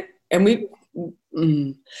played with it, and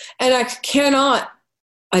and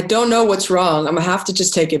I don't know what's wrong. I'm going to have to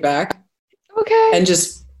just take it back. Okay. And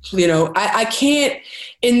just, I can't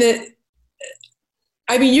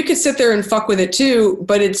you could sit there and fuck with it too,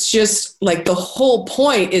 but it's just like the whole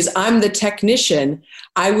point is I'm the technician.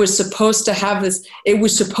 I was supposed to have this. It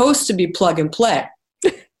was supposed to be plug and play.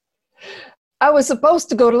 I was supposed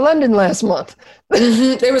to go to London last month.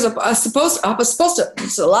 Mm-hmm. There was a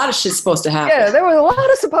lot of shit supposed to happen. Yeah, there was a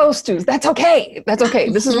lot of supposed to. That's okay. That's okay.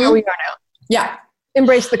 This is where we are now. Yeah.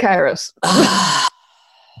 Embrace the Kairos.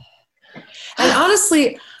 And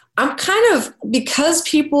honestly, I'm kind of, because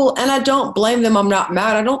people, and I don't blame them, I'm not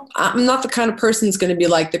mad. I'm not the kind of person that's going to be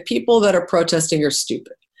like, the people that are protesting are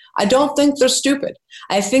stupid. I don't think they're stupid.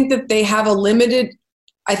 I think that they have a limited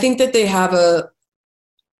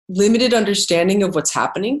understanding of what's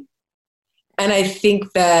happening. And I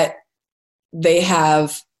think that they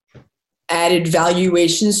have added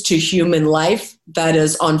valuations to human life that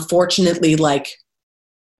is unfortunately like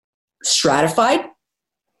stratified.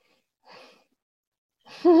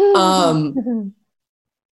 But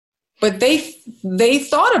they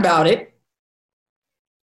thought about it,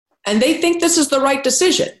 and they think this is the right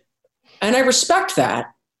decision. And I respect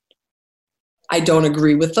that. I don't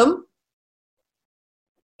agree with them.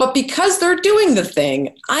 But because they're doing the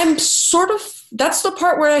thing, I'm sort of, that's the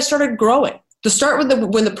part where I started growing. The start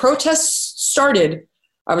when the protests started,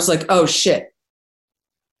 I was like, oh shit.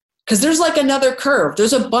 Because there's like another curve.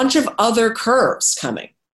 There's a bunch of other curves coming.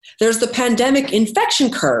 There's the pandemic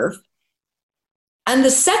infection curve. And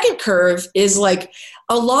the second curve is like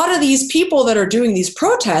a lot of these people that are doing these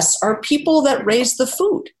protests are people that raise the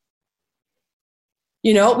food.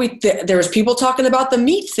 You know, there was people talking about the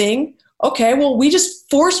meat thing. Okay, well, we just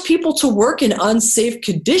force people to work in unsafe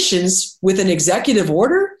conditions with an executive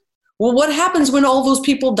order. Well, what happens when all those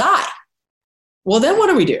people die? Well, then what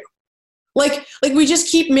do we do? Like we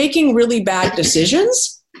just keep making really bad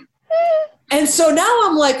decisions. And so now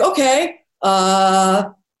I'm like, okay,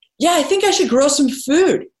 yeah, I think I should grow some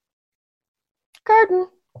food. Garden.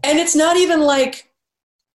 And it's not even like,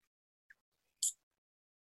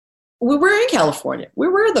 we're in California.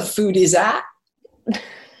 We're where the food is at.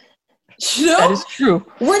 You know? That is true.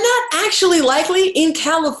 We're not actually likely in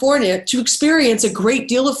California to experience a great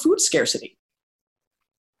deal of food scarcity.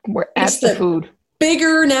 We're at the food.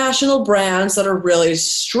 Bigger national brands that are really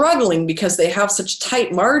struggling because they have such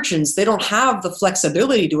tight margins. They don't have the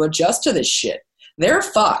flexibility to adjust to this shit. They're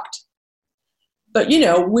fucked. But, you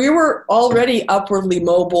know, we were already upwardly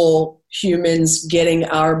mobile humans getting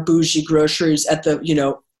our bougie groceries at the, you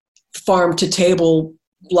know, farm to table,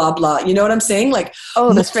 blah, blah. You know what I'm saying? Like,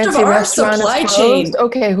 oh, this fancy restaurant supply chain.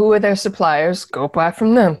 Okay, who are their suppliers? Go buy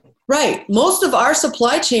from them. Right. Most of our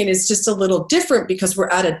supply chain is just a little different because we're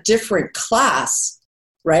at a different class,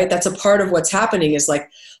 right? That's a part of what's happening is like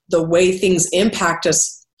the way things impact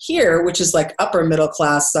us here, which is like upper middle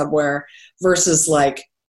class somewhere versus like,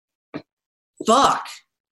 fuck,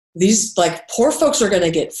 these like poor folks are going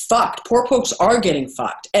to get fucked. Poor folks are getting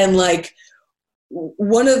fucked. And like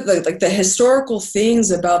one of the, like the historical things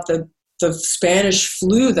about the Spanish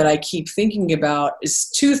flu that I keep thinking about is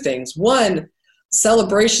two things. One,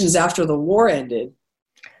 celebrations after the war ended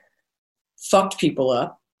fucked people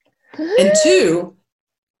up. And two,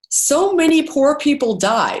 so many poor people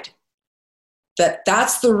died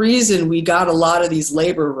that's the reason we got a lot of these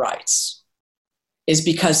labor rights, is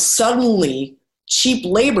because suddenly cheap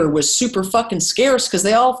labor was super fucking scarce because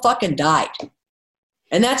they all fucking died.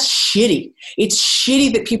 And that's shitty. It's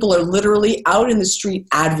shitty that people are literally out in the street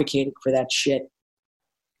advocating for that shit.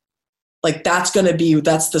 Like that's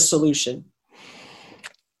the solution.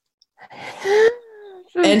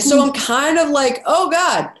 And so I'm kind of like, oh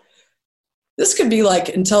God, this could be like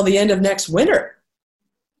until the end of next winter.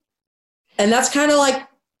 And that's kind of like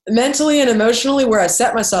mentally and emotionally where I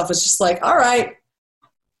set myself. It's just like, all right,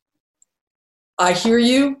 I hear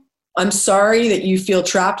you. I'm sorry that you feel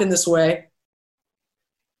trapped in this way.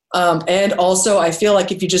 And also I feel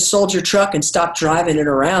like if you just sold your truck and stopped driving it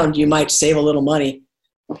around, you might save a little money.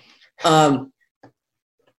 Quit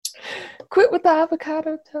with the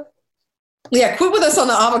avocado toast. Yeah, quit with us on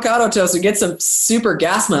the avocado toast and get some super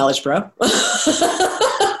gas mileage, bro.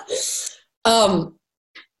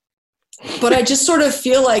 But I just sort of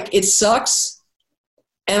feel like it sucks.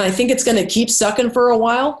 And I think it's going to keep sucking for a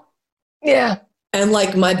while. Yeah. And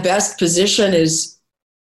like my best position is,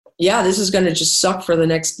 yeah, this is going to just suck for the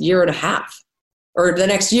next year and a half or the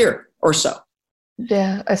next year or so.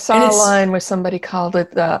 Yeah. I saw a line where somebody called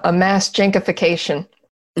it a mass gentrification.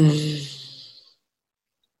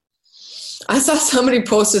 I saw somebody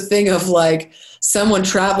post a thing of like someone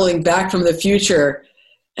traveling back from the future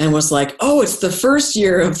and was like, oh, it's the first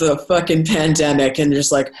year of the fucking pandemic. And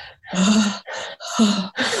just like,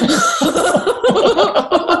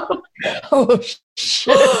 oh,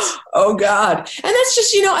 shit. Oh, God. And that's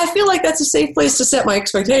just, you know, I feel like that's a safe place to set my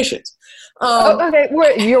expectations. Okay,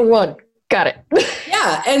 you're one. Got it.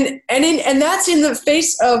 Yeah, and that's in the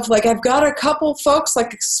face of, like, I've got a couple folks,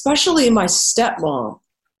 like, especially my stepmom,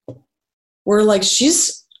 where, like,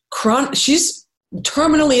 she's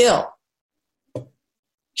terminally ill.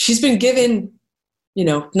 She's been given,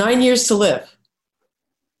 9 years to live.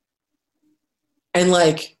 And,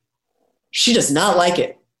 like, she does not like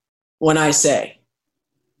it when I say,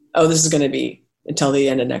 oh, this is going to be until the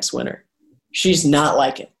end of next winter. She's not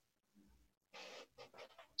like it.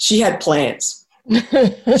 She had plans.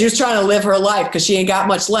 She was trying to live her life because she ain't got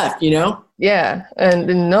much left, Yeah,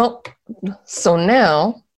 and nope. So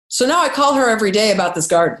now I call her every day about this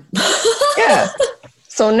garden. Yeah.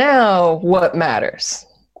 So now what matters?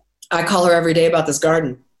 I call her every day about this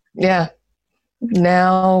garden. Yeah.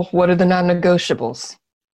 Now what are the non-negotiables?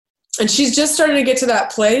 And she's just starting to get to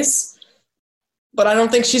that place, but I don't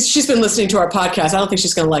think she's been listening to our podcast. I don't think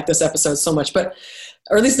she's going to like this episode so much, or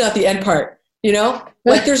at least not the end part,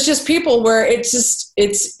 Like there's just people where it's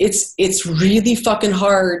it's really fucking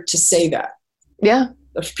hard to say that. Yeah.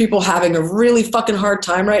 There's people having a really fucking hard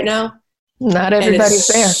time right now. Not everybody's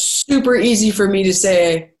there. Super easy for me to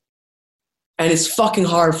say, and it's fucking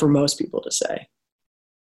hard for most people to say.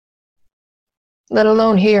 Let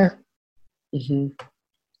alone here. Mm-hmm.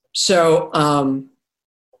 So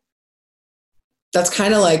that's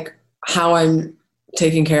kind of like how I'm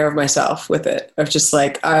taking care of myself with it. Of just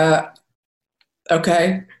like, okay.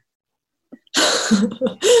 Yeah,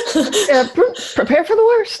 prepare for the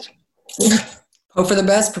worst. Hope for the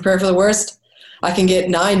best, prepare for the worst. I can get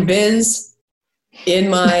 9 bins in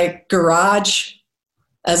my garage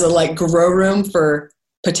as a like grow room for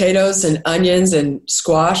potatoes and onions and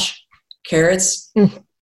squash, carrots.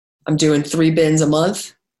 I'm doing 3 bins a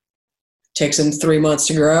month. Takes them 3 months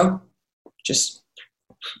to grow. Just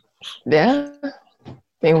yeah. I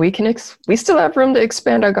mean, we still have room to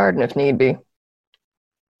expand our garden if need be.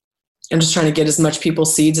 I'm just trying to get as much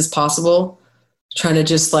people's seeds as possible. Trying to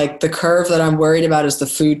just like, the curve that I'm worried about is the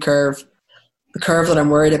food curve. The curve that I'm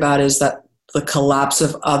worried about is that the collapse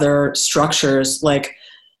of other structures. Like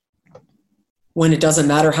when it doesn't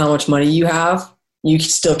matter how much money you have, you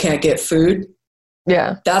still can't get food.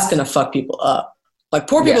 Yeah. That's going to fuck people up. Like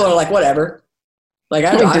poor people are like, whatever. Like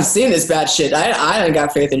I've seen this bad shit. I don't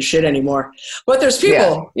got faith in shit anymore. But there's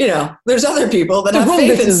people, you know, there's other people that have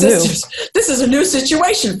faith in systems. This is a new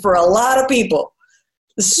situation for a lot of people.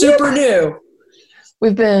 It's super new. We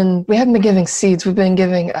haven't been giving seeds. We've been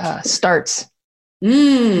giving starts.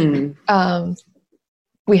 We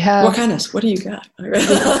have. What do you got?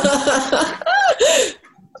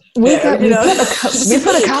 We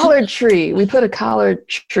put a collard tree. We put a collard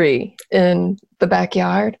tree in the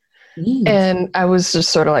backyard. And I was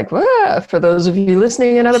just sort of like, for those of you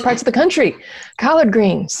listening in other parts of the country, collard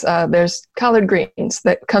greens. There's collard greens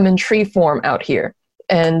that come in tree form out here.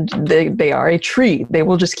 And they are a tree. They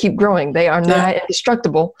will just keep growing. They are not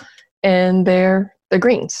indestructible. And they're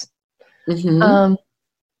greens. And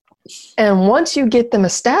once you get them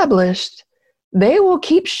established, they will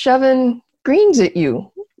keep shoving greens at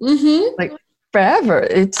you. Like forever.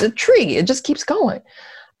 It's a tree. It just keeps going.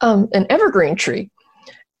 An evergreen tree.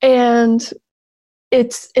 And I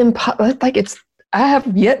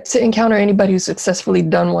have yet to encounter anybody who's successfully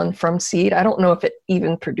done one from seed. I don't know if it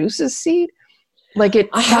even produces seed. Like it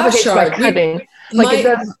propagates by cutting.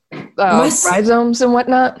 It does rhizomes and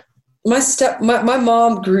whatnot. My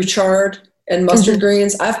mom grew chard and mustard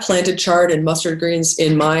greens. I've planted chard and mustard greens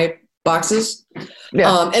in my boxes.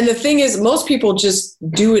 Yeah. And the thing is, most people just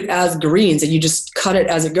do it as greens and you just cut it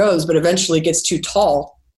as it goes, but eventually it gets too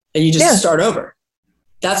tall and you just start over.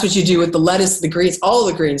 That's what you do with the lettuce, the greens, all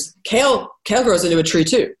the greens. Kale grows into a tree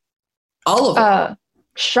too. All of them.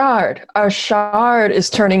 Chard. Our chard is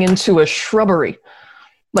turning into a shrubbery.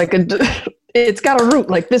 It's got a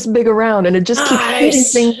root like this big around and it just keeps hitting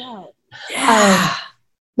things out. Yeah.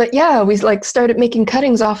 But yeah, we started making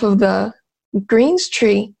cuttings off of the greens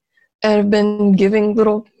tree and have been giving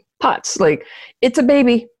little pots. Like, it's a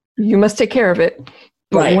baby. You must take care of it.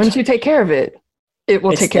 But once you take care of it, it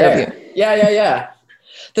will take care of you. Yeah.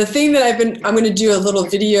 The thing that I'm going to do a little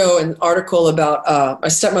video and article about, my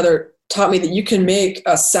stepmother taught me that you can make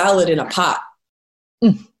a salad in a pot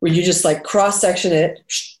where you just like cross section it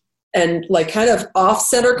and like kind of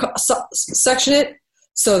offset or section it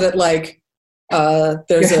so that like,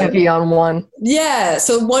 there's You're heavy on one. Yeah.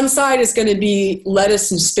 So one side is going to be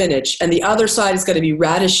lettuce and spinach and the other side is going to be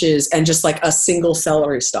radishes and just like a single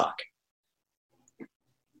celery stalk.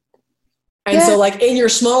 And so like in your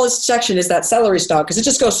smallest section is that celery stalk because it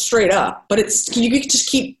just goes straight up, but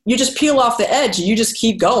you just peel off the edge and you just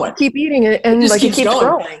keep going. Keep eating it and it keeps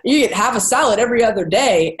growing. You can have a salad every other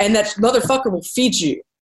day and that motherfucker will feed you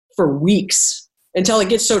for weeks until it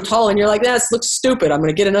gets so tall and you're like, this looks stupid. I'm going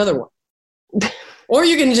to get another one. Or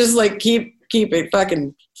you can just like keep it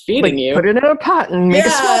fucking feeding you. Put it in a pot and make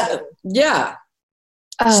it small. Yeah.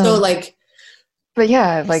 So like. But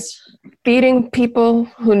yeah, like feeding people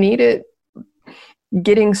who need it.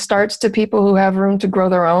 Getting starts to people who have room to grow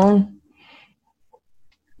their own.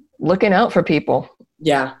 Looking out for people.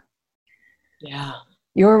 Yeah.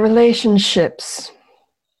 Your relationships.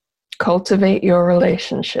 Cultivate your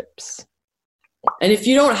relationships. And if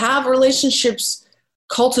you don't have relationships,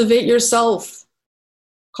 cultivate yourself.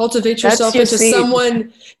 Cultivate yourself into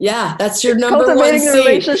someone. Yeah, that's your number one seed. Cultivating a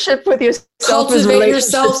relationship with yourself. Cultivate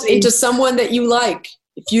yourself into someone that you like.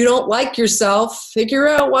 If you don't like yourself, figure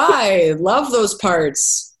out why. Love those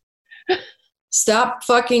parts. Stop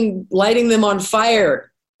fucking lighting them on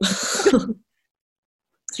fire.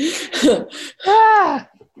 You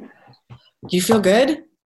feel good?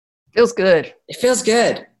 Feels good. It feels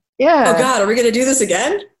good. Yeah. Oh God, are we going to do this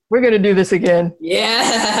again? We're going to do this again.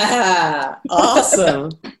 Yeah.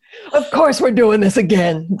 Awesome. Of course we're doing this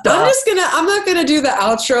again. Duh. I'm not going to do the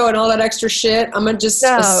outro and all that extra shit. I'm going to just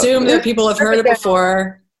assume that people have heard it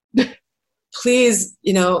before. Please,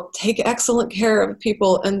 take excellent care of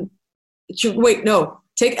people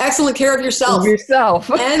take excellent care of yourself.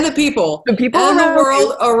 And the people. The people and around the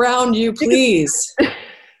world around you, please.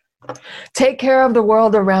 Take care of the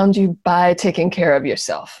world around you by taking care of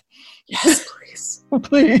yourself. Yes, please.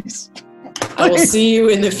 Please. I will see you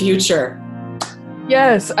in the future.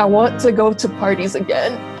 Yes, I want to go to parties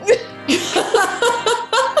again.